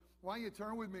Why don't you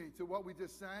turn with me to what we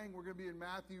just sang? We're going to be in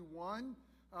Matthew 1.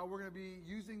 We're going to be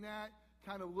using that,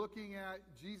 kind of looking at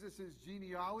Jesus'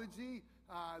 genealogy,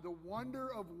 the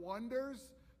wonder of wonders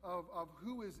of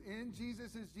who is in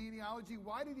Jesus' genealogy.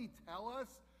 Why did he tell us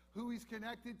who he's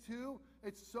connected to?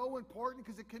 It's so important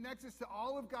because it connects us to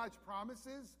all of God's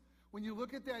promises. When you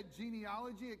look at that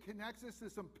genealogy, it connects us to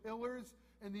some pillars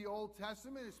in the Old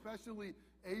Testament, especially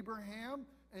Abraham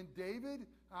and David.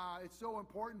 It's so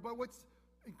important. But what's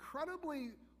incredibly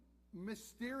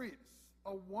mysterious,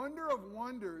 a wonder of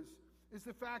wonders, is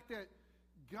the fact that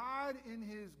God in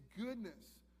his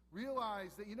goodness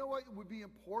realized that, you know what would be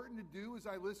important to do as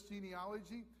I list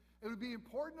genealogy? It would be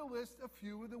important to list a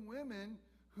few of the women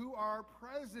who are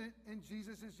present in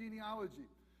Jesus' genealogy.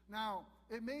 Now,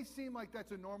 it may seem like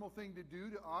that's a normal thing to do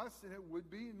to us, and it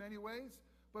would be in many ways,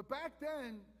 but back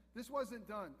then, this wasn't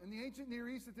done. In the ancient Near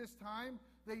East at this time,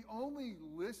 they only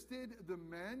listed the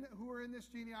men who were in this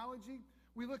genealogy.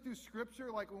 We look through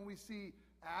Scripture, like when we see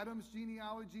Adam's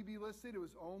genealogy be listed, it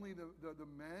was only the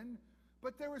men.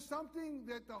 But there was something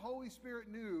that the Holy Spirit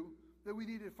knew that we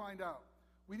needed to find out.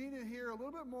 We need to hear a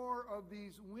little bit more of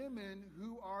these women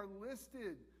who are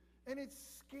listed. And it's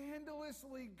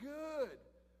scandalously good.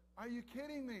 Are you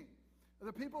kidding me?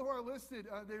 The people who are listed,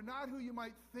 they're not who you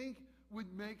might think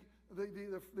would make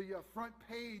the front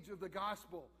page of the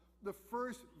gospel, the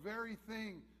first very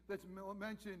thing that's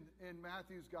mentioned in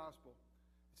Matthew's gospel.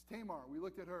 It's Tamar. We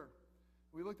looked at her.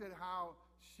 We looked at how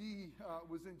she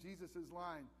was in Jesus'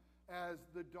 line as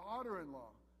the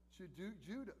daughter-in-law to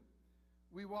Judah.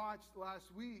 We watched last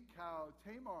week how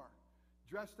Tamar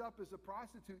dressed up as a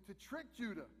prostitute to trick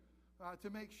Judah to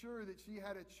make sure that she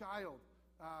had a child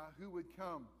who would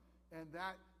come. And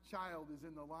that child is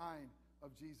in the line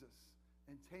of Jesus.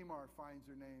 And Tamar finds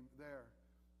her name there.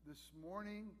 This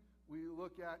morning, we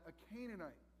look at a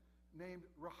Canaanite named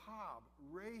Rahab.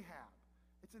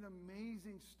 It's an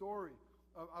amazing story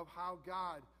of how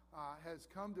God has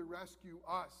come to rescue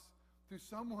us through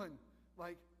someone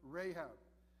like Rahab.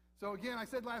 So again, I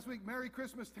said last week, Merry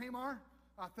Christmas, Tamar.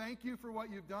 Thank you for what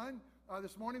you've done.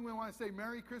 This morning, we want to say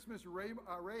Merry Christmas,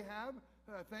 Rahab.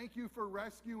 Thank you for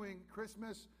rescuing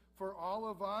Christmas for all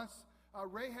of us.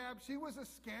 Rahab, she was a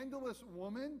scandalous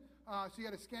woman. She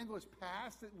had a scandalous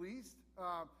past, at least.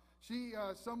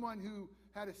 Someone who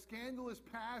had a scandalous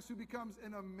past who becomes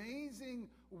an amazing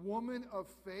woman of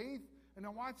faith. And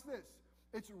now watch this.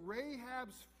 It's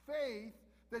Rahab's faith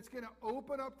that's going to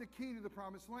open up the key to the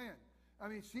promised land. I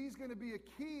mean, she's going to be a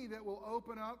key that will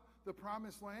open up the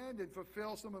promised land and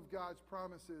fulfill some of God's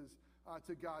promises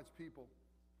to God's people.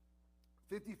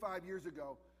 55 years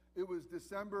ago, it was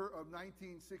December of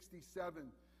 1967,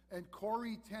 and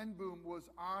Corrie ten Boom was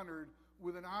honored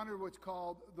with an honor what's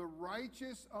called the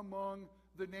Righteous Among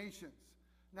the Nations.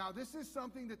 Now, this is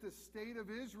something that the state of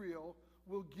Israel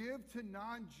will give to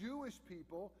non-Jewish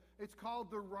people. It's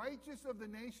called the Righteous of the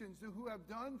Nations, who have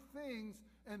done things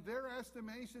in their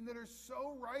estimation that are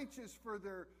so righteous for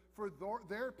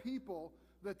their people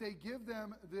that they give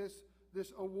them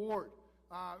this award.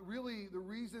 Really, the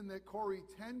reason that Corrie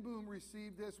ten Boom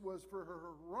received this was for her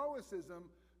heroicism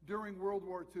during World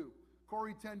War II.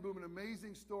 Corrie ten Boom, an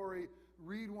amazing story.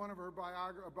 Read one of her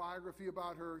biography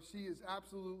about her. She is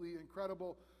absolutely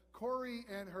incredible. Corrie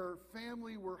and her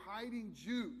family were hiding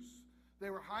Jews. They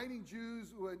were hiding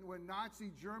Jews when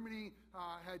Nazi Germany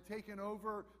had taken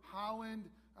over Holland.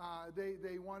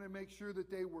 They wanted to make sure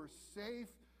that they were safe.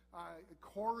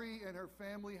 Corrie and her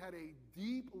family had a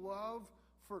deep love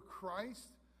for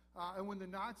Christ. And when the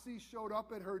Nazis showed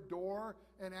up at her door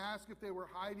and asked if they were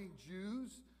hiding Jews,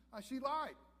 she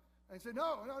lied and said,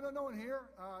 no one here.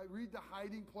 Read The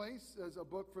Hiding Place as a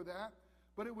book for that.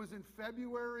 But it was in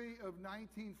February of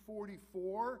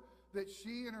 1944 that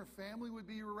she and her family would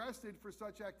be arrested for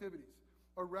such activities.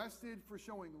 Arrested for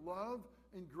showing love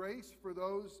and grace for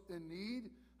those in need.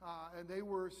 And they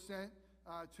were sent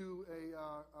to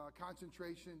a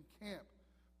concentration camp.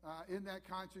 In that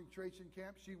concentration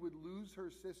camp, she would lose her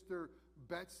sister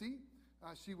Betsy.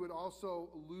 She would also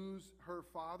lose her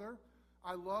father.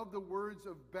 I love the words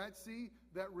of Betsy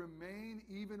that remain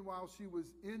even while she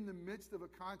was in the midst of a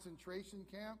concentration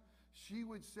camp. She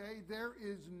would say, "There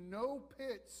is no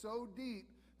pit so deep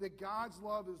that God's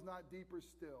love is not deeper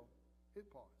still."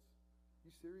 Hit pause.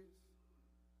 You serious?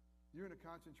 You're in a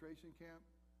concentration camp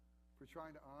for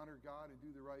trying to honor God and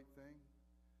do the right thing?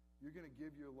 You're going to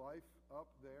give your life up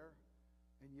there,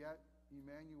 and yet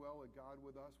Emmanuel, a God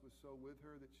with us, was so with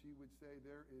her that she would say,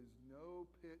 "There is no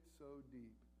pit so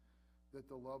deep that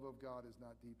the love of God is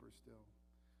not deeper still."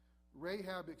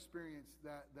 Rahab experienced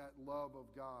that love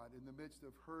of God in the midst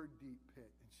of her deep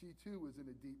pit, and she too was in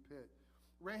a deep pit.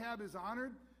 Rahab is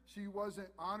honored. She wasn't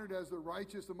honored as the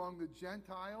righteous among the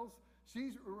Gentiles.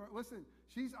 She's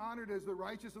honored as the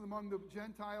righteous among the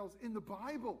Gentiles in the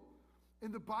Bible.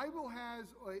 And the Bible has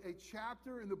a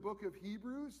chapter in the book of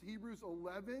Hebrews, Hebrews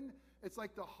 11. It's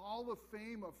like the Hall of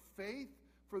Fame of faith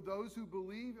for those who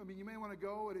believe. I mean, you may want to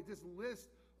go and it just lists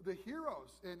the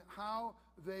heroes and how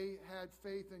they had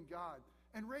faith in God.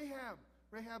 And Rahab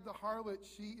the harlot,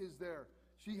 she is there.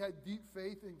 She had deep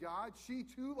faith in God. She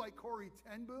too, like Corrie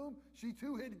ten Boom, she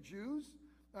too hid Jews.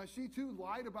 She too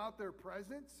lied about their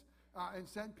presence and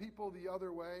sent people the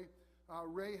other way.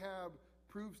 Rahab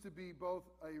proves to be both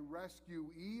a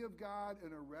rescuee of God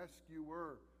and a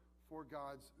rescuer for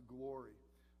God's glory.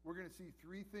 We're going to see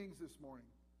three things this morning.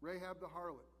 Rahab the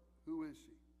harlot, who is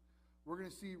she? We're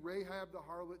going to see Rahab the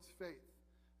harlot's faith,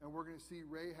 and we're going to see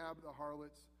Rahab the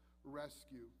harlot's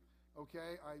rescue.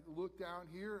 Okay, I look down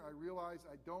here, I realize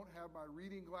I don't have my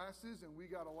reading glasses, and we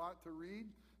got a lot to read,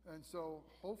 and so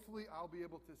hopefully I'll be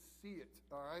able to see it,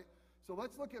 all right? So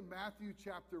let's look at Matthew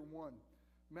chapter 1.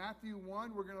 Matthew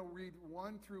 1, we're going to read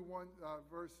 1 through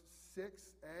verse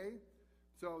 6a.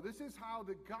 So this is how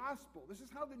the gospel, this is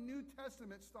how the New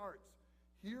Testament starts.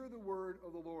 Hear the word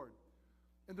of the Lord.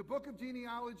 In the book of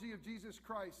genealogy of Jesus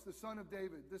Christ, the son of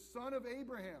David, the son of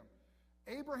Abraham.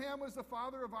 Abraham was the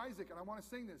father of Isaac, and I want to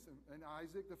sing this. And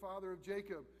Isaac, the father of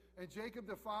Jacob. And Jacob,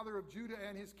 the father of Judah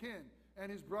and his kin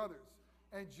and his brothers.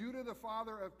 And Judah, the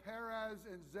father of Perez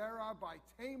and Zerah by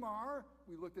Tamar.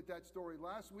 We looked at that story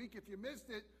last week. If you missed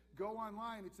it, go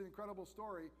online. It's an incredible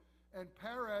story. And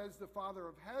Perez, the father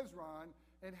of Hezron.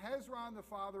 And Hezron, the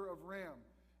father of Ram.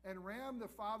 And Ram, the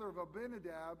father of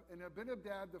Abinadab. And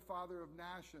Abinadab, the father of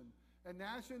Nahshon. And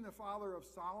Nahshon, the father of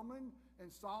Solomon.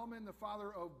 And Solomon, the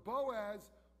father of Boaz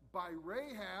by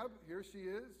Rahab. Here she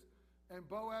is. And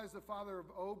Boaz, the father of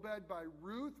Obed by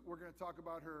Ruth. We're going to talk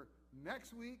about her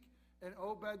next week. And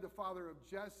Obed, the father of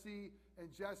Jesse,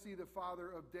 and Jesse, the father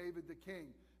of David the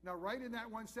king. Now, right in that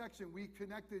one section, we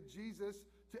connected Jesus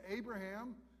to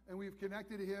Abraham, and we've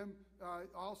connected him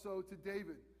also to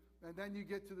David. And then you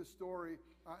get to the story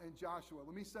in Joshua.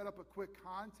 Let me set up a quick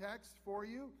context for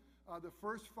you. The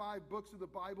first 5 books of the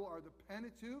Bible are the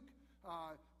Pentateuch,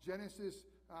 Genesis,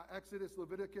 Exodus,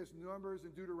 Leviticus, Numbers,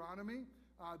 and Deuteronomy.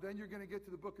 Then you're going to get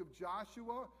to the book of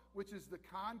Joshua, which is the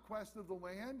conquest of the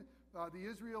land. The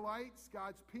Israelites,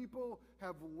 God's people,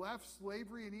 have left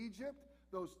slavery in Egypt.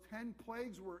 Those 10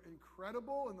 plagues were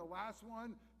incredible. And the last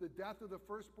one, the death of the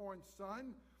firstborn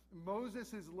son.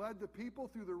 Moses has led the people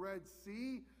through the Red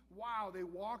Sea. Wow, they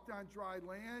walked on dry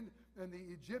land. And the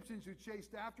Egyptians who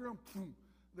chased after them,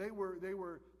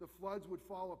 the floods would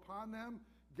fall upon them.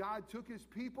 God took his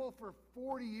people for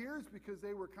 40 years because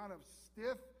they were kind of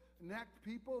stiff-necked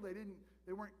people.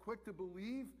 They weren't quick to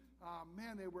believe.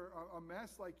 They were a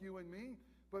mess like you and me.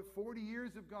 But 40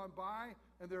 years have gone by,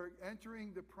 and they're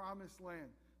entering the promised land.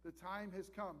 The time has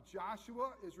come.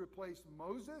 Joshua has replaced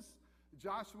Moses.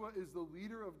 Joshua is the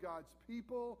leader of God's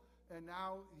people, and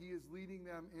now he is leading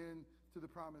them into the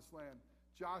promised land.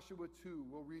 Joshua 2.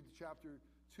 We'll read chapter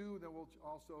 2, then we'll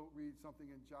also read something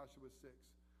in Joshua 6.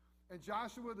 And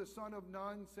Joshua, the son of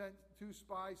Nun, sent 2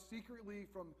 spies secretly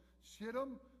from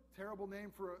Shittim, terrible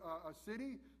name for a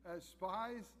city, as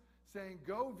spies, saying,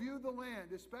 "Go view the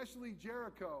land, especially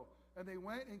Jericho." And they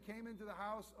went and came into the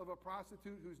house of a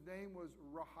prostitute whose name was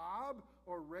Rahab,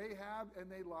 or Rahab,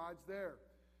 and they lodged there.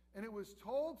 And it was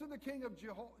told to the king of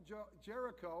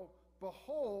Jericho,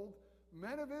 "Behold,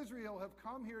 men of Israel have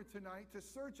come here tonight to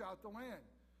search out the land."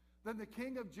 Then the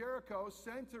king of Jericho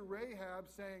sent to Rahab,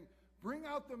 saying, "Bring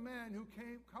out the men who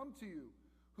come to you,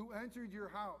 who entered your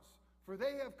house, for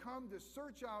they have come to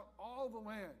search out all the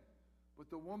land." But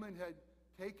the woman had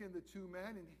taken the 2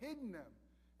 men and hidden them.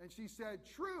 And she said,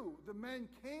 "True, the men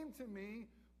came to me,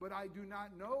 but I do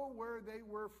not know where they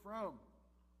were from."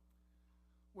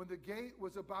 When the gate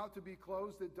was about to be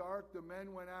closed at dark, the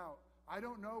men went out. "I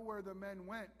don't know where the men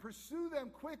went. Pursue them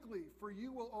quickly, for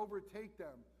you will overtake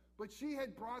them." But she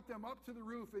had brought them up to the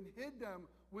roof and hid them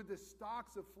with the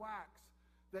stalks of flax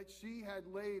that she had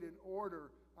laid in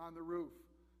order on the roof.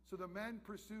 So the men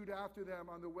pursued after them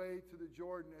on the way to the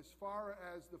Jordan as far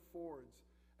as the fords.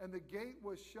 And the gate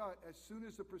was shut as soon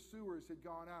as the pursuers had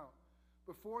gone out.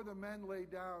 Before the men lay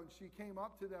down, she came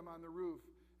up to them on the roof,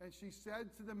 and she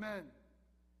said to the men,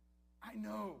 "I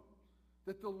know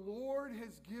that the Lord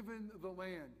has given the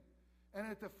land, and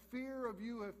that the fear of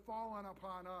you have fallen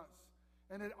upon us,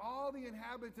 and that all the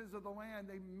inhabitants of the land,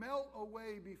 they melt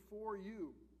away before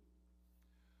you.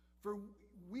 For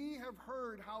we have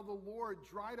heard how the Lord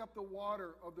dried up the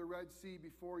water of the Red Sea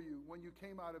before you when you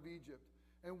came out of Egypt,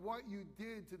 and what you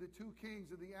did to the 2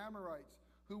 kings of the Amorites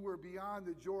who were beyond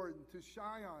the Jordan, to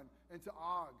Shion and to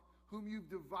Og, whom you've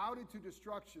devoted to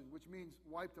destruction, which means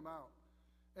wiped them out.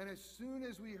 And as soon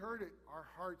as we heard it, our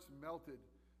hearts melted,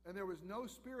 and there was no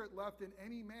spirit left in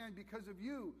any man because of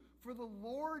you. For the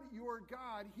Lord your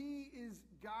God, he is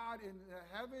God in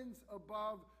the heavens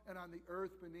above and on the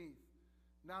earth beneath.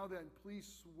 Now then,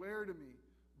 please swear to me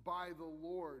by the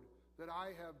Lord that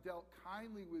I have dealt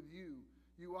kindly with you.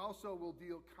 You also will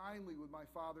deal kindly with my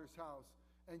father's house,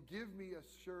 and give me a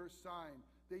sure sign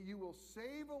that you will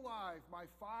save alive my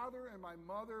father and my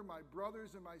mother, my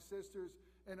brothers and my sisters,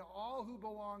 and all who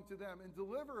belong to them, and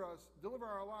deliver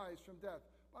our lives from death.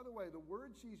 By the way, the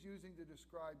word she's using to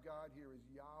describe God here is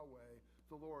Yahweh,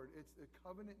 the Lord. It's a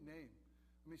covenant name.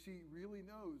 I mean, she really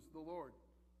knows the Lord.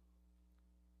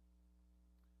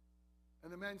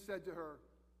 And the men said to her,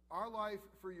 our life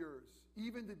for yours,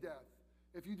 even to death.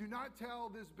 If you do not tell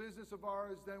this business of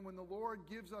ours, then when the Lord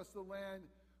gives us the land,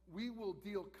 we will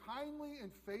deal kindly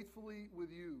and faithfully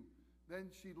with you. Then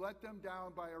she let them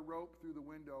down by a rope through the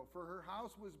window, for her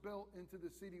house was built into the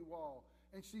city wall,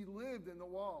 and she lived in the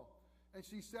wall. And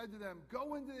she said to them,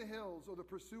 go into the hills, or the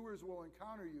pursuers will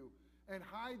encounter you, and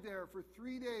hide there for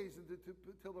 3 days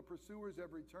until the pursuers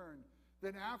have returned.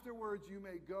 Then afterwards you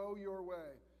may go your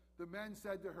way. The men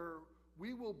said to her,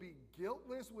 we will be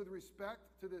guiltless with respect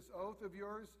to this oath of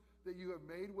yours that you have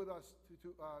made with us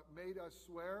made us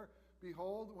swear.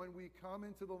 Behold, when we come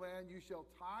into the land, you shall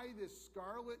tie this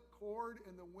scarlet cord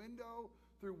in the window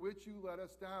through which you let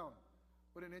us down.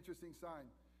 What an interesting sign.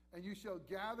 And you shall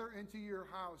gather into your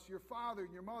house your father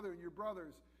and your mother and your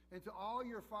brothers, and to all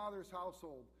your father's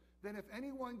household. Then if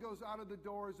anyone goes out of the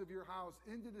doors of your house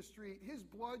into the street, his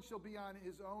blood shall be on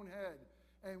his own head,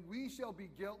 and we shall be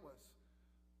guiltless.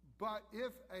 But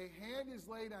if a hand is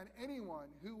laid on anyone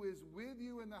who is with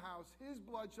you in the house, his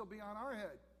blood shall be on our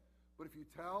head. But if you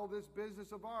tell this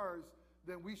business of ours,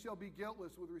 then we shall be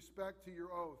guiltless with respect to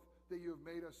your oath that you have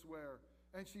made us swear.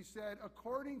 And she said,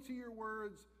 according to your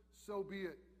words, so be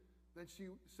it. Then she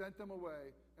sent them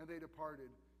away, and they departed.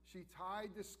 She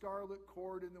tied the scarlet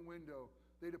cord in the window.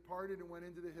 They departed and went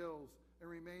into the hills and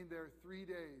remained there 3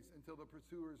 days until the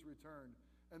pursuers returned.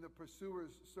 And the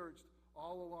pursuers searched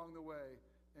all along the way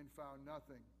and found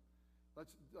nothing.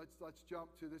 Let's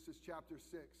jump to, this is chapter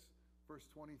 6, verse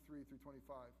 23 through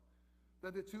 25.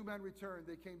 Then the two men returned.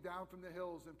 They came down from the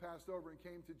hills and passed over and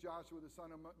came to Joshua the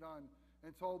son of Nun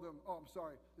and told them,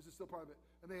 this is still part of it.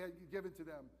 And they had given to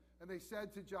them. And they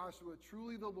said to Joshua,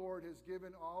 truly the Lord has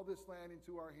given all this land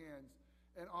into our hands,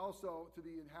 and also to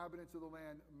the inhabitants of the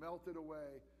land melted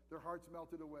away. Their hearts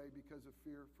melted away because of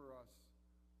fear for us.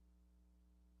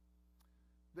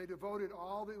 They devoted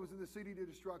all that was in the city to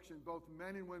destruction, both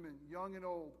men and women, young and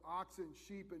old, oxen,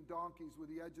 sheep, and donkeys with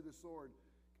the edge of the sword.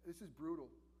 This is brutal.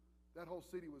 That whole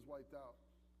city was wiped out.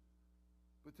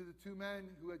 But to the two men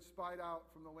who had spied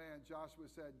out from the land, Joshua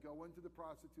said, go into the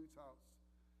prostitute's house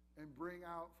and bring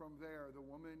out from there the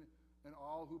woman and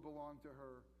all who belong to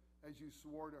her, as you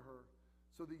swore to her.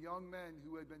 So the young men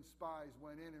who had been spies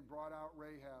went in and brought out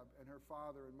Rahab and her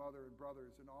father and mother and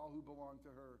brothers and all who belonged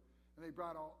to her. And they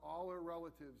brought all her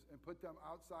relatives and put them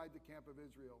outside the camp of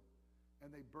Israel.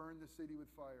 And they burned the city with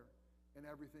fire and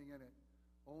everything in it.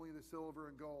 Only the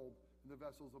silver and gold and the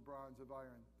vessels of bronze of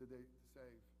iron did they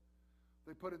save.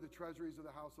 They put in the treasuries of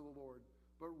the house of the Lord.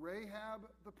 But Rahab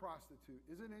the prostitute,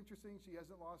 isn't it interesting she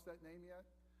hasn't lost that name yet?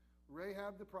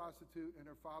 Rahab the prostitute and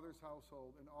her father's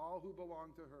household and all who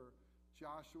belonged to her,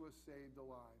 Joshua saved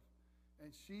alive.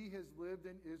 And she has lived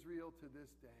in Israel to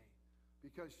this day,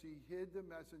 because she hid the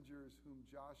messengers whom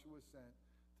Joshua sent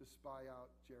to spy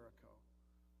out Jericho.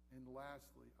 And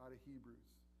lastly, out of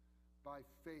Hebrews, by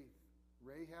faith,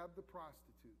 Rahab the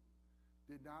prostitute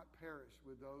did not perish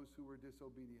with those who were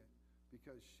disobedient,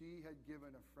 because she had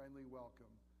given a friendly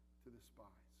welcome to the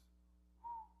spies.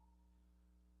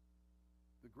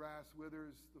 The grass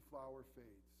withers, the flower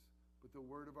fades, but the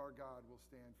word of our God will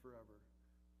stand forever.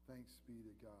 Thanks be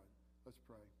to God. Let's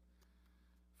pray.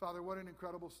 Father, what an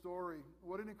incredible story.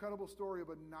 What an incredible story of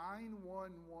a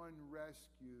 911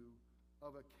 rescue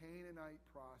of a Canaanite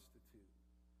prostitute.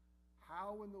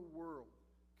 How in the world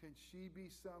can she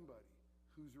be somebody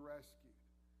who's rescued?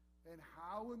 And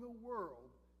how in the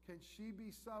world can she be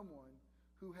someone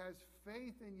who has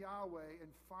faith in Yahweh and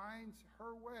finds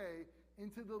her way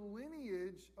into the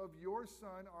lineage of your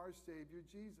Son, our Savior,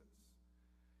 Jesus?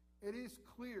 It is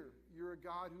clear you're a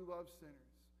God who loves sinners.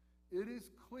 It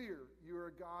is clear you are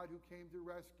a God who came to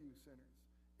rescue sinners.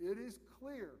 It is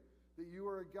clear that you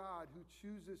are a God who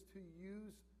chooses to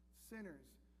use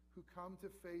sinners who come to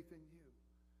faith in you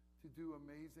to do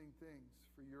amazing things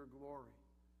for your glory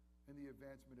and the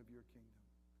advancement of your kingdom.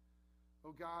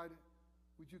 Oh God,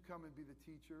 Would you come and be the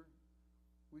teacher?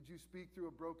 Would you speak through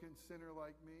a broken sinner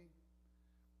like me?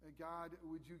 And God,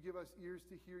 would you give us ears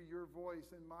to hear your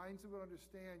voice and minds that would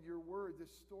understand your word,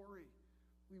 this story?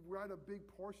 We've read a big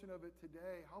portion of it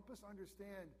today. Help us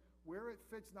understand where it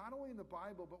fits, not only in the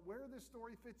Bible, but where this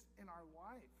story fits in our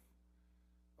life.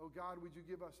 Oh God, would you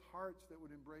give us hearts that would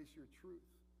embrace your truth?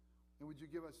 And would you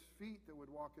give us feet that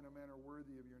would walk in a manner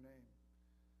worthy of your name?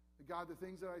 And God, the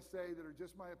things that I say that are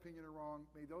just my opinion are wrong,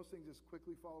 may those things just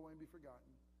quickly fall away and be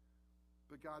forgotten.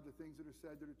 But God, the things that are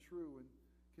said that are true and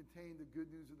contain the good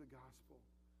news of the gospel,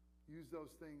 use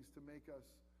those things to make us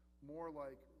more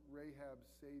like Rahab's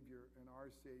Savior and our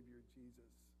Savior,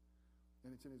 Jesus.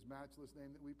 And it's in his matchless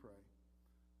name that we pray.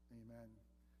 Amen.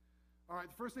 All right,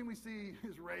 the first thing we see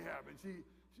is Rahab. And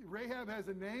Rahab has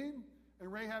a name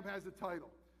and Rahab has a title.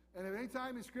 And at any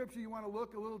time in Scripture you want to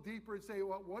look a little deeper and say,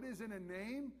 well, what is in a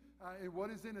name and what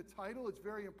is in a title? It's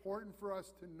very important for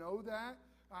us to know that.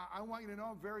 I want you to know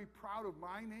I'm very proud of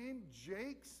my name,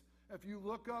 Jakes. If you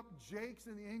look up Jakes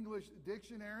in the English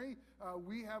dictionary,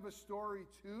 we have a story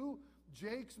too.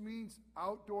 Jakes means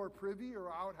outdoor privy or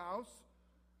outhouse.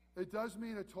 It does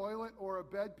mean a toilet or a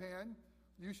bedpan.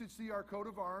 You should see our coat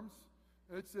of arms.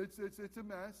 It's a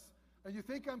mess. And you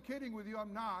think I'm kidding with you,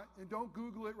 I'm not. And don't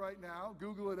Google it right now.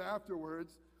 Google it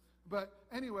afterwards. But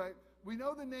anyway, we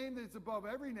know the name that's above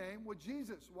every name was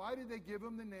Jesus. Why did they give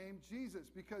him the name Jesus?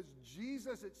 Because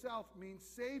Jesus itself means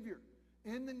Savior.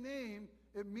 In the name,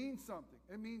 it means something.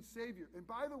 It means Savior. And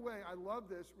by the way, I love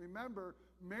this. Remember,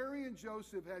 Mary and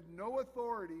Joseph had no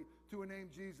authority to name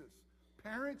Jesus.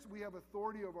 Parents, we have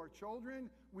authority over our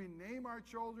children. We name our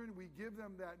children. We give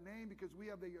them that name because we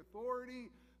have the authority.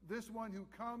 This one who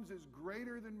comes is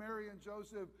greater than Mary and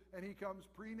Joseph, and he comes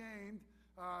pre-named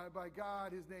by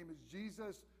God. His name is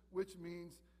Jesus, which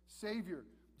means Savior.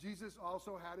 Jesus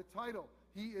also had a title.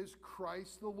 He is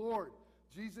Christ the Lord.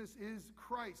 Jesus is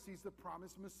Christ. He's the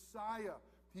promised Messiah.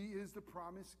 He is the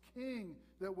promised King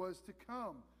that was to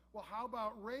come. Well, how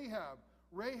about Rahab?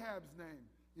 Rahab's name.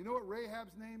 You know what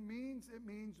Rahab's name means? It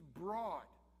means broad.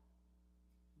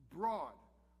 Broad.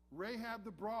 Rahab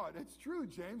the broad. It's true,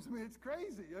 James. I mean, it's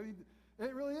crazy. I mean,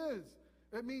 it really is.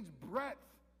 It means breadth.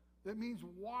 It means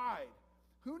wide.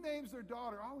 Who names their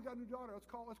daughter? Oh, we got a new daughter. Let's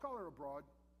call her a broad.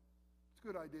 It's a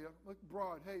good idea. Look,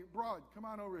 broad. Hey, broad, come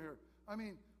on over here. I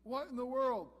mean, what in the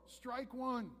world? Strike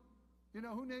one. You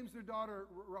know, who names their daughter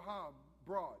Rahab?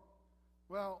 Broad.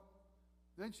 Well,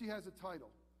 then she has a title.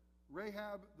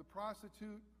 Rahab the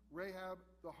prostitute, Rahab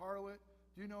the harlot.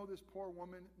 Do you know this poor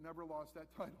woman never lost that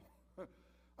title?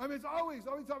 I mean, it's always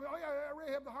talking, oh yeah,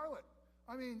 Rahab the harlot.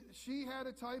 I mean, she had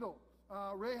a title.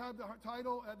 Rahab the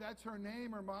title, that's her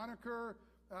name or moniker.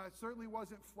 It certainly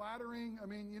wasn't flattering. I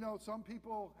mean, you know, some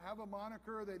people have a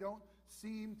moniker. They don't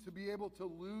seem to be able to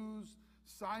lose.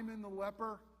 Simon the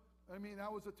leper. I mean,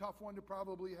 that was a tough one to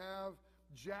probably have.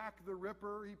 Jack the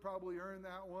Ripper, he probably earned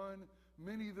that one.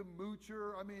 Minnie the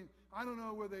Moocher. I mean, I don't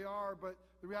know where they are, but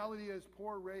the reality is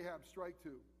poor Rahab, strike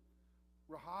two.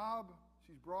 Rahab,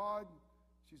 she's broad.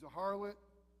 She's a harlot.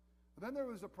 And then there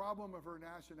was a problem of her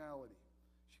nationality.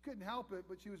 She couldn't help it,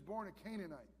 but she was born a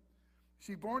Canaanite.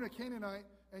 She born a Canaanite,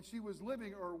 and she was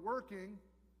living or working,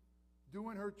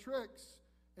 doing her tricks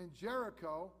in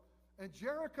Jericho. And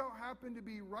Jericho happened to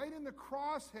be right in the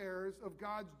crosshairs of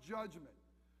God's judgment.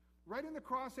 Right in the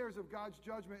crosshairs of God's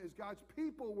judgment is God's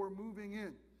people were moving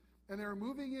in. And they were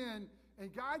moving in,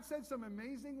 and God said some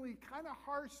amazingly kind of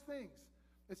harsh things.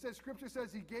 It says, Scripture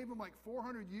says he gave them like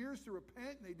 400 years to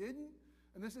repent, and they didn't.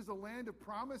 And this is a land of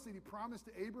promise that he promised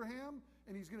to Abraham,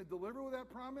 and he's going to deliver with that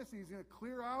promise, and he's going to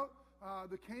clear out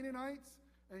the Canaanites.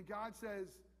 And God says,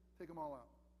 take them all out.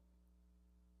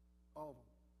 All of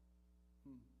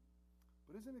them.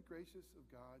 But isn't it gracious of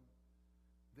God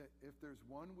that if there's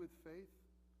one with faith,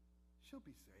 she'll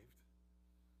be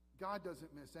saved? God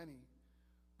doesn't miss any.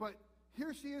 But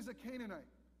here she is, a Canaanite.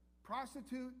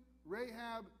 Prostitute,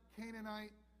 Rahab,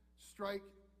 Canaanite, strike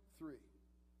three.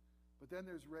 But then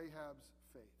there's Rahab's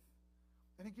faith.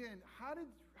 And again, how did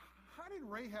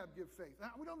Rahab give faith?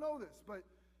 Now, we don't know this, but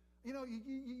you know,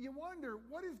 you wonder,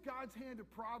 what is God's hand of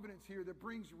providence here that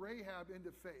brings Rahab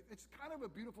into faith? It's kind of a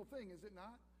beautiful thing, is it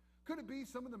not? Could it be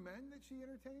some of the men that she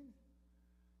entertained?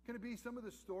 Could it be some of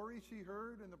the stories she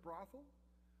heard in the brothel?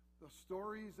 The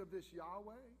stories of this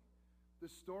Yahweh? The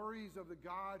stories of the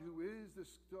God who is the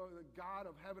God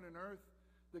of heaven and earth?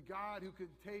 The God who could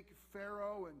take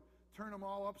Pharaoh and turn them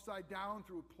all upside down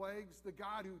through plagues? The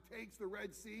God who takes the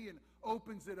Red Sea and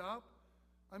opens it up?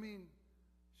 I mean,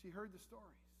 she heard the stories.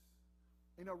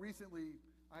 You know, recently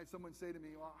I had someone say to me,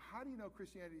 well, how do you know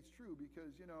Christianity is true?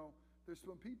 Because, you know, there's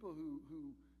some people who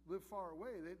live far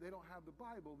away. They don't have the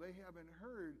Bible. They haven't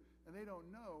heard, and they don't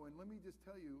know. And let me just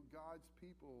tell you, God's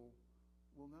people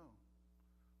will know.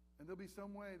 And there'll be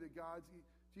some way that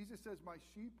Jesus says, my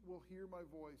sheep will hear my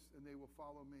voice, and they will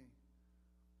follow me.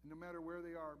 And no matter where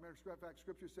they are. Matter of fact,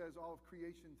 Scripture says all of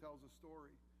creation tells a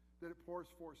story, that it pours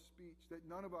forth speech, that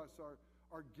none of us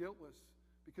are guiltless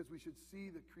because we should see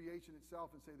the creation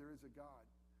itself and say there is a God.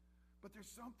 But there's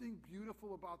something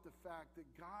beautiful about the fact that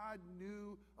God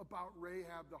knew about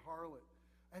Rahab the harlot.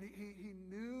 And he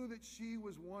knew that she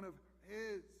was one of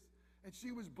his. And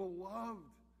she was beloved.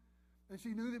 And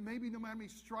she knew that maybe no matter how many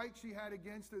strikes she had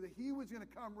against her, that he was going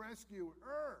to come rescue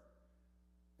her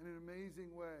in an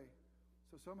amazing way.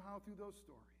 So somehow through those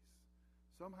stories,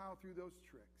 somehow through those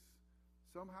tricks,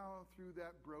 somehow through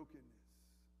that brokenness,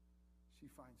 she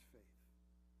finds faith.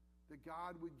 That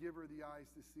God would give her the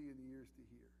eyes to see and the ears to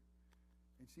hear.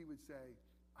 And she would say,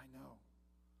 I know.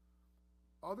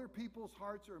 Other people's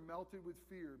hearts are melted with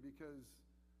fear because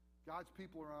God's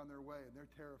people are on their way and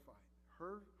they're terrified.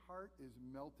 Her heart is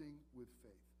melting with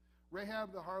faith.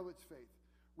 Rahab the harlot's faith.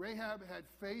 Rahab had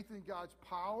faith in God's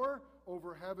power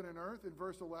over heaven and earth. In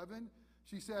verse 11,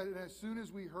 she said, and as soon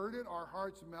as we heard it, our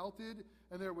hearts melted,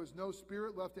 and there was no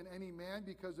spirit left in any man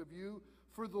because of you.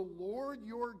 For the Lord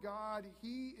your God,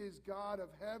 he is God of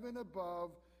heaven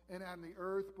above and on the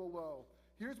earth below.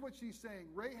 Here's what she's saying.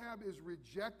 Rahab is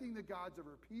rejecting the gods of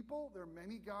her people. There are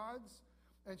many gods.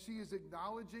 And she is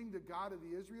acknowledging the God of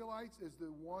the Israelites as the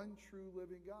one true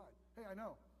living God. Hey, I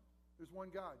know. There's one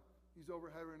God. He's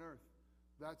over heaven and earth.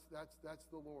 That's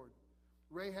the Lord.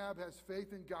 Rahab has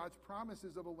faith in God's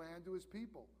promises of a land to his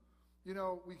people. You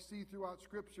know, we see throughout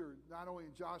Scripture, not only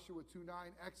in Joshua 2:9,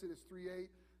 Exodus 3:8,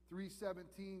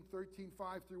 3:17,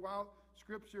 13:5, throughout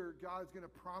Scripture, God's going to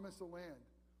promise a land.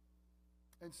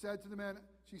 And said to the man,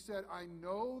 she said, I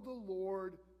know the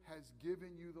Lord has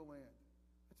given you the land.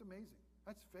 That's amazing.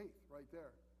 That's faith right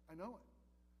there. I know it.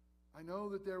 I know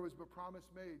that there was a promise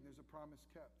made and there's a promise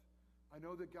kept. I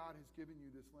know that God has given you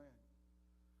this land.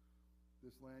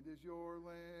 This land is your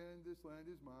land. This land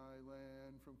is my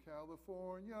land. From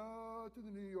California to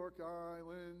the New York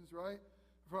Islands, right?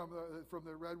 From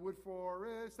the Redwood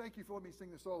Forest. Thank you for letting me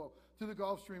sing the solo. To the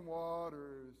Gulf Stream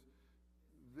waters.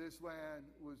 This land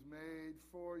was made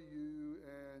for you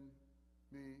and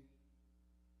me.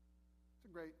 It's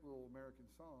a great little American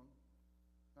song.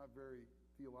 Not very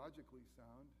theologically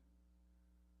sound.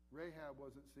 Rahab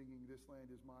wasn't singing, this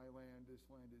land is my land, this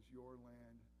land is your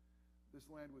land. This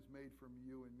land was made from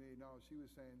you and me. No, she was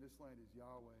saying this land is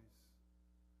Yahweh's.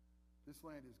 This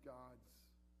land is God's.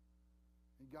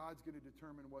 And God's going to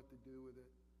determine what to do with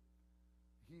it.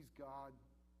 He's God.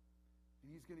 And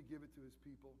he's going to give it to his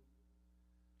people.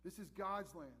 This is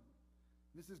God's land.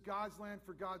 This is God's land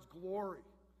for God's glory.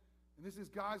 And this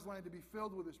is God's land to be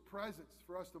filled with his presence,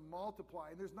 for us to multiply.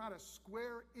 And there's not a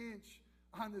square inch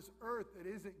on this earth that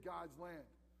isn't God's land.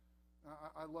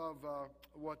 I love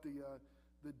what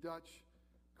the Dutch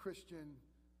Christian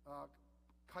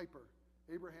Kuyper,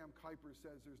 Abraham Kuyper,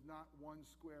 says there's not one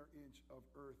square inch of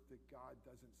earth that God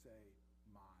doesn't say,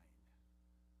 mine.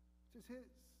 It's just his.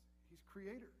 He's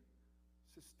creator,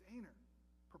 sustainer,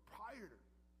 proprietor,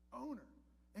 owner.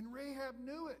 And Rahab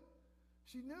knew it.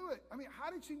 She knew it. I mean,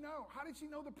 how did she know? How did she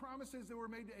know the promises that were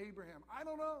made to Abraham? I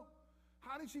don't know.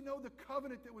 How did she know the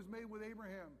covenant that was made with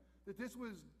Abraham? That this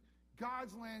was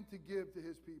God's land to give to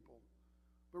his people.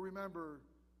 But remember,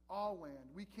 all land.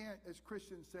 We can't, as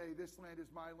Christians, say, this land is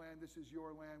my land, this is your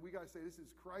land. We got to say, this is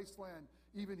Christ's land,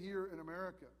 even here in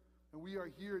America. And we are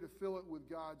here to fill it with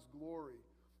God's glory.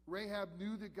 Rahab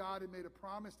knew that God had made a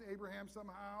promise to Abraham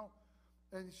somehow.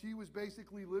 And she was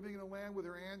basically living in a land with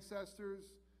her ancestors.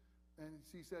 And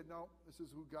she said, no, this is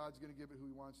who God's going to give it who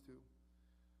he wants to.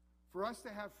 For us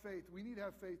to have faith, we need to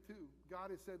have faith too.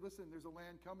 God has said, listen, there's a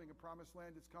land coming, a promised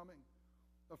land that's coming,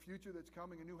 a future that's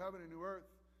coming, a new heaven, a new earth.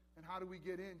 And how do we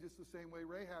get in? Just the same way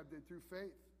Rahab did, through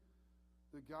faith,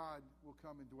 that God will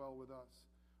come and dwell with us.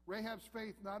 Rahab's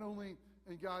faith not only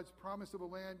in God's promise of a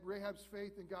land, Rahab's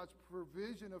faith in God's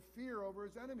provision of fear over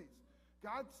his enemies.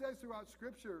 God says throughout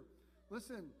Scripture,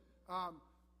 listen,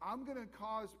 I'm going to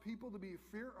cause people to be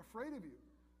afraid of you.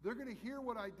 They're going to hear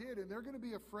what I did, and they're going to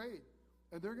be afraid.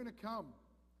 And they're going to come.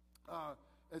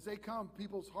 As they come,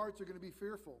 people's hearts are going to be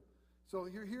fearful. So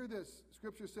hear this.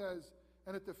 Scripture says,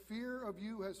 and that the fear of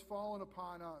you has fallen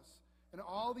upon us, and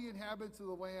all the inhabitants of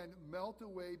the land melt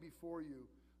away before you.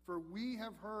 For we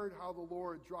have heard how the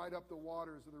Lord dried up the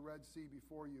waters of the Red Sea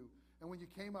before you. And when you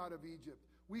came out of Egypt,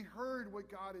 we heard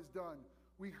what God has done.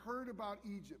 We heard about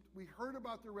Egypt. We heard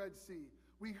about the Red Sea.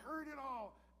 We heard it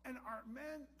all. And our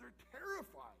men, they're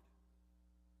terrified.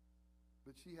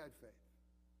 But she had faith.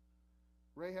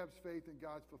 Rahab's faith in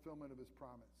God's fulfillment of his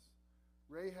promise.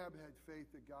 Rahab had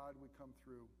faith that God would come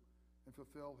through and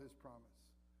fulfill his promise.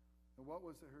 And what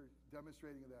was her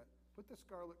demonstrating of that? Put the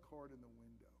scarlet cord in the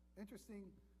window. Interesting.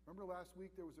 Remember last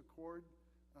week there was a cord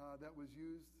that was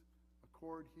used, a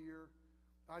cord here.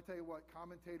 I tell you what,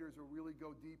 commentators will really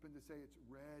go deep into say it's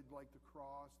red like the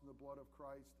cross and the blood of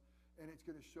Christ, and it's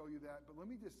going to show you that. But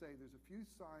let me just say there's a few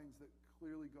signs that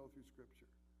clearly go through Scripture.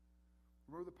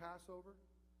 Remember the Passover?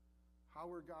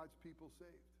 How were God's people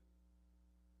saved?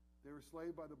 They were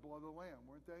saved by the blood of the Lamb,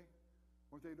 weren't they?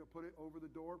 Weren't they to put it over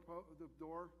the door post,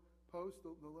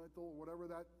 the lintel, whatever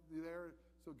that there,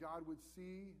 so God would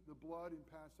see the blood and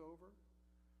pass over?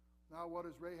 Now what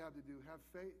does Rahab to do? Have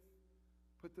faith.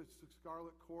 Put the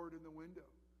scarlet cord in the window.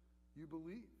 You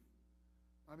believe.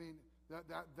 I mean,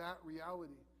 that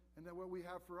reality. And then what we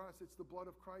have for us, it's the blood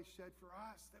of Christ shed for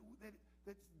us.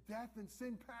 That death and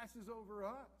sin passes over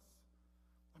us.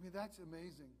 I mean, that's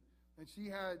amazing. And she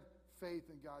had faith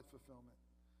in God's fulfillment.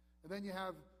 And then you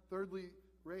have, thirdly,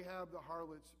 Rahab the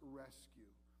harlot's rescue.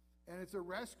 And it's a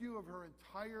rescue of her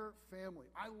entire family.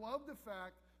 I love the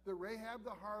fact that Rahab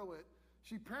the harlot,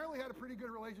 she apparently had a pretty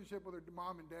good relationship with her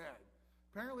mom and dad.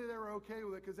 Apparently they were okay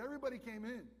with it because everybody came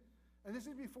in. And this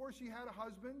is before she had a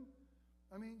husband.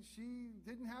 I mean, she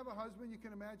didn't have a husband. You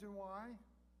can imagine why.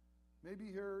 Maybe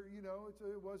her,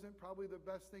 it wasn't probably the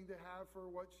best thing to have for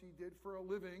what she did for a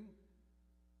living.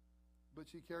 But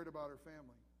she cared about her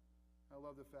family. I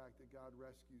love the fact that God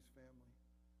rescues family.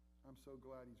 I'm so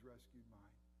glad he's rescued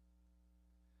mine.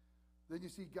 Then you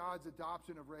see God's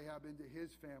adoption of Rahab into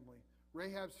his family.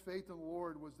 Rahab's faith in the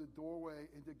Lord was the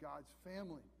doorway into God's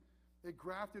family. It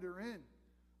grafted her in.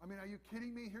 I mean, are you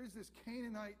kidding me? Here's this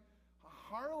Canaanite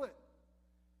harlot.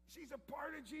 She's a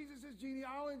part of Jesus'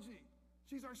 genealogy.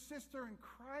 She's our sister in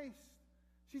Christ.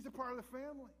 She's a part of the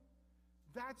family.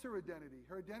 That's her identity.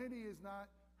 Her identity is not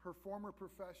her former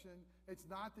profession. It's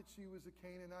not that she was a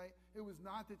Canaanite. It was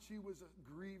not that she was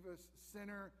a grievous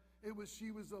sinner. It was she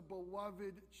was a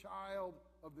beloved child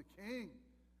of the King.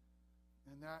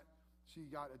 And that she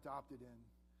got adopted in.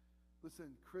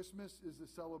 Listen, Christmas is the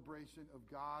celebration of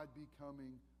God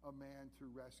becoming a man to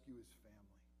rescue his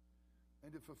family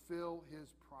and to fulfill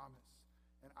his promise.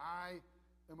 And I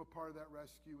am a part of that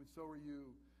rescue, and so are you.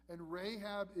 And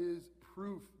Rahab is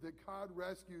proof that God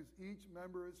rescues each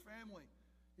member of his family.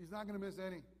 He's not going to miss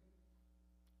any.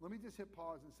 Let me just hit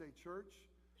pause and say, church,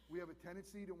 we have a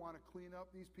tendency to want to clean up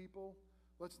these people.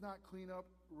 Let's not clean up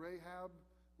Rahab.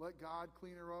 Let God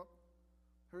clean her up.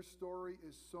 Her story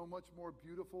is so much more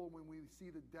beautiful when we see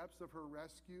the depths of her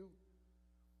rescue.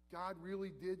 God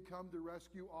really did come to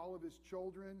rescue all of his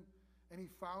children, and he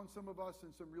found some of us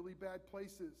in some really bad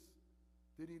places.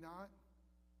 Did he not?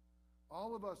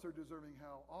 All of us are deserving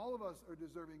hell. All of us are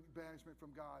deserving banishment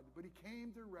from God. But he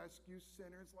came to rescue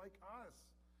sinners like us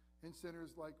and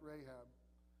sinners like Rahab.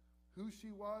 Who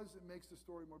she was, it makes the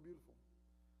story more beautiful.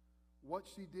 What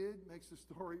she did makes the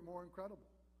story more incredible.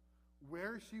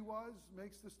 Where she was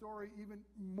makes the story even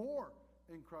more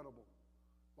incredible.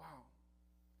 Wow.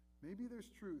 Maybe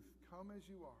there's truth. Come as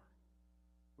you are,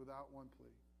 without one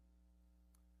plea.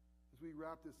 As we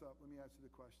wrap this up, let me ask you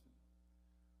the question.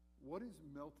 What is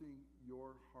melting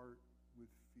your heart with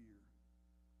fear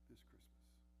this Christmas?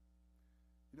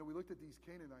 We looked at these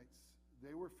Canaanites.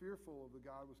 They were fearful of the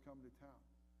God was coming to town.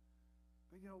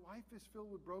 But, life is filled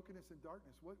with brokenness and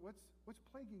darkness. What's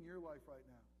plaguing your life right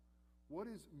now? What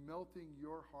is melting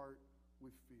your heart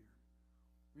with fear?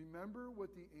 Remember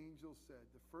what the angel said,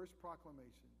 the first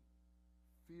proclamation.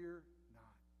 Fear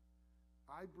not.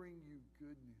 I bring you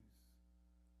good news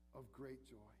of great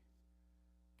joy.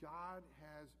 God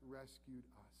has rescued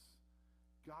us.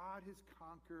 God has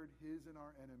conquered his and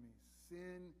our enemies,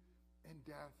 sin and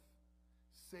death,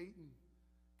 Satan.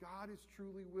 God is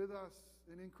truly with us,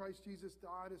 and in Christ Jesus,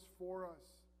 God is for us.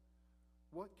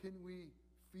 What can we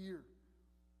fear?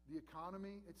 The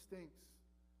economy, it stinks.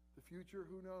 The future,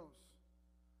 who knows?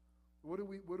 What do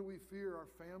we fear? Our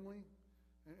family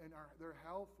and their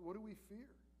health? What do we fear?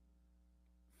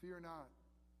 Fear not.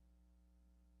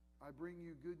 I bring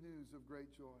you good news of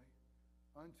great joy.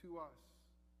 Unto us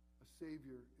a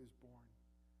Savior is born.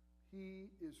 He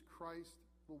is Christ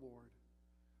the Lord.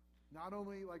 Not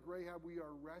only, like Rahab, we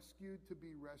are rescued to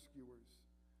be rescuers.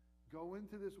 Go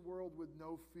into this world with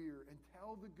no fear and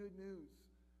tell the good news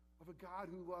of a God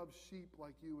who loves sheep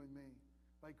like you and me,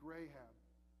 like Rahab,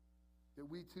 that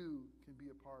we too can be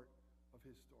a part of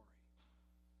his story.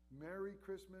 Merry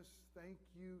Christmas. Thank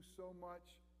you so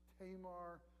much,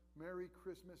 Tamar. Merry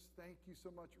Christmas. Thank you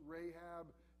so much, Rahab.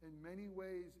 In many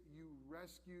ways, you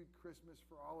rescued Christmas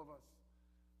for all of us.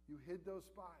 You hid those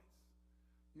spies.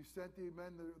 You sent the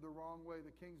men the wrong way,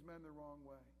 the king's men the wrong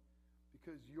way,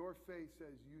 because your faith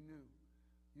says you knew.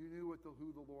 You knew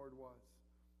who the Lord was,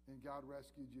 and God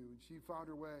rescued you. And she found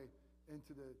her way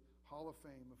into the Hall of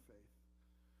Fame of faith.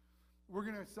 We're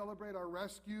going to celebrate our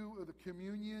rescue of the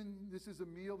communion. This is a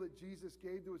meal that Jesus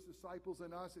gave to his disciples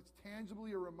and us. It's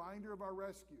tangibly a reminder of our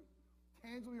rescue,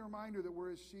 tangibly a reminder that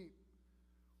we're his sheep.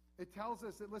 It tells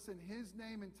us that, listen, his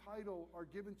name and title are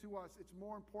given to us. It's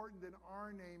more important than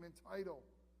our name and title.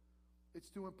 It's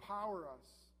to empower us,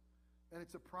 and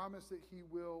it's a promise that he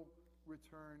will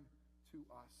return to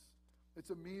us. It's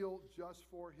a meal just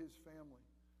for his family.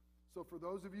 So for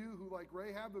those of you who, like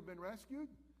Rahab, have been rescued,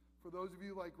 for those of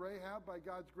you like Rahab, by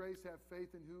God's grace, have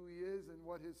faith in who he is and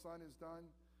what his son has done,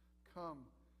 come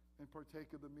and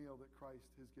partake of the meal that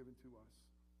Christ has given to us.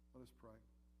 Let us pray.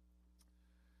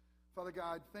 Father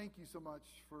God, thank you so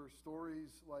much for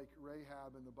stories like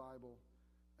Rahab in the Bible.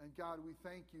 And God, we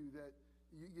thank you that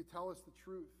you tell us the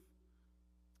truth.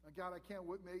 And God, I can't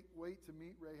wait to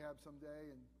meet Rahab someday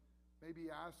and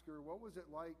maybe ask her, what was it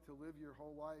like to live your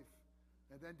whole life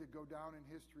and then to go down in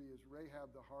history as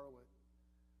Rahab the harlot?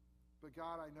 But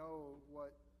God, I know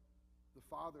what the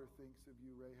Father thinks of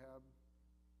you, Rahab.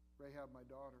 Rahab, my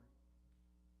daughter.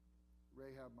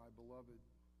 Rahab, my beloved.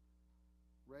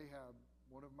 Rahab,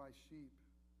 one of my sheep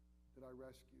that I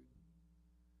rescued.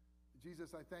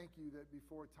 Jesus, I thank you that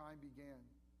before time began,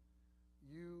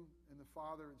 you and the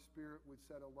Father and Spirit would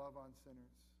set a love on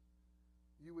sinners.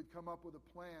 You would come up with a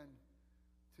plan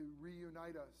to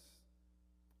reunite us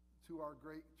to our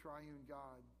great triune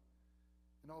God.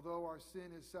 And although our sin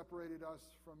has separated us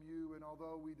from you, and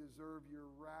although we deserve your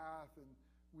wrath and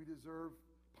we deserve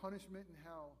punishment in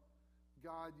hell,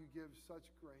 God, you give such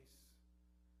grace.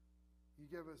 You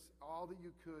give us all that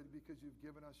you could because you've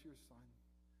given us your Son.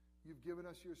 You've given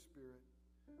us your Spirit.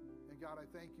 And God, I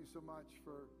thank you so much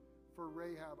for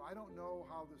Rahab. I don't know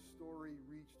how the story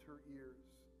reached her ears,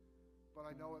 but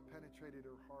I know it penetrated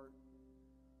her heart.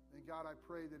 And God, I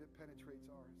pray that it penetrates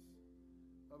ours,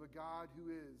 of a God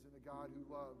who is, and a God who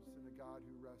loves, and a God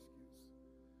who rescues.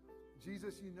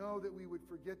 Jesus, you know that we would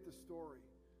forget the story.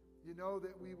 You know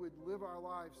that we would live our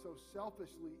lives so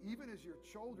selfishly, even as your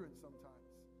children sometimes.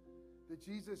 That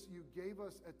Jesus, you gave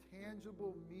us a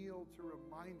tangible meal to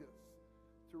remind us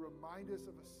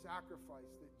of a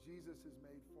sacrifice that Jesus has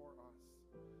made for us.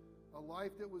 A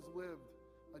life that was lived,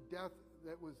 a death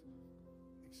that was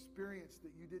experienced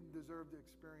that you didn't deserve to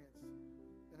experience,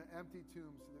 in an empty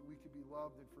tomb so that we could be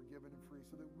loved and forgiven and free,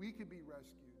 so that we could be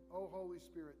rescued. Oh, Holy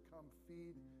Spirit, come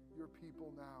feed your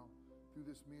people now through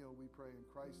this meal, we pray in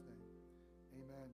Christ's name. Amen.